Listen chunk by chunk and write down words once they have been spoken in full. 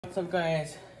What's up,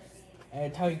 guys? I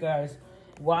tell you guys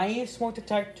why is smoke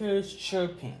detectors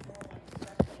chirping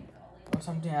or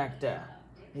something like that.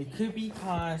 It could be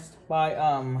caused by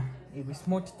if a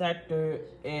smoke detector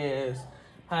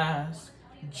has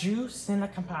juice in the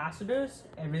capacitors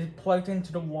and it's plugged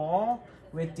into the wall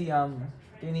with the then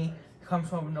it comes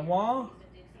from the wall.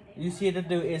 You see what to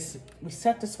do is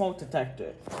reset the smoke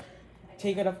detector.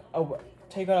 Take it off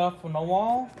from the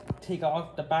wall, take it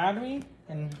off the battery,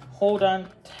 and hold on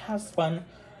test button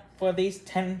for at least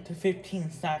 10 to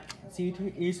 15 seconds.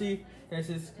 You see this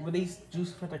is release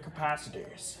juice for the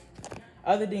capacitors.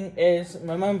 Other thing is,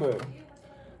 remember,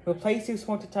 replace your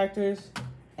smoke detectors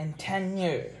in 10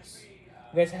 years.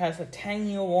 Because it has a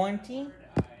 10-year warranty.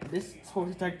 This smoke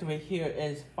detector right here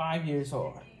is 5 years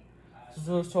old.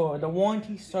 So the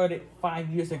warranty started 5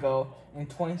 years ago in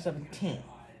 2017.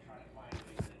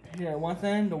 Yeah, once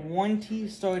again, the warranty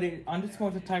started on the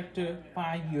smoke detector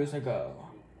 5 years ago.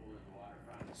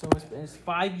 So it's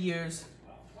 5 years.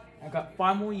 I got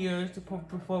 5 more years to put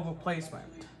before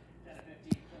replacement.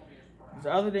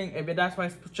 The other thing, if that's why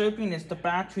it's chirping, is the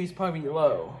battery is probably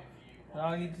low.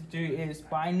 All you need to do is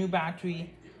buy a new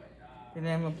battery and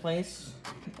then replace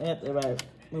it.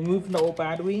 Remove the old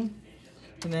battery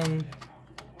and then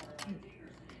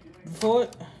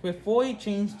before you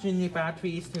change to new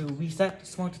batteries, to reset the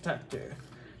smoke detector.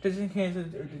 Just in case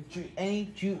any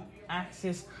juice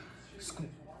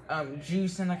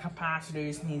in the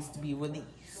capacitors needs to be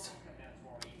released.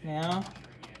 Now,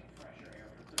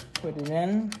 put it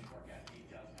in.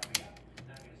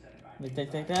 Like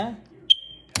that.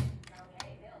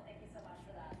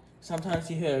 Sometimes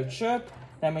you hear a chirp,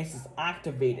 that means it's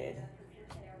activated.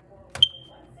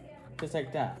 Just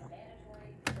like that.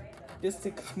 This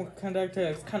smoke conductor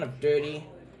is kind of dirty.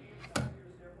 I'm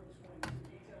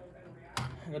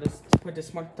gonna put the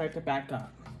smoke detector back on.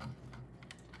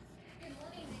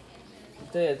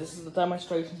 There, this is the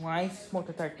demonstration why smoke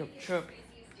detector chirping.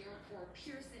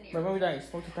 Remember that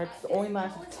smoke detectors only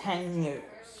last 10 years.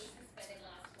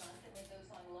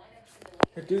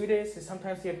 To do this, is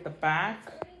sometimes you have the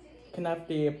back, can have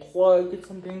the plug or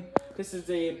something. This is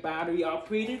a battery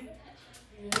operated.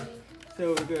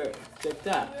 So we're good, like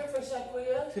that.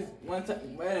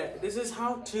 This is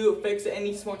how to fix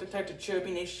any smoke detector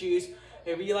chirping issues.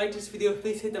 If you like this video,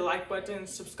 please hit the like button,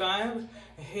 subscribe,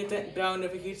 and hit that bell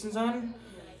notifications on.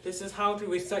 This is how to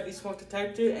reset the smoke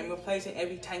detector and replace it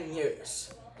every 10 years.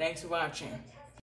 Thanks for watching.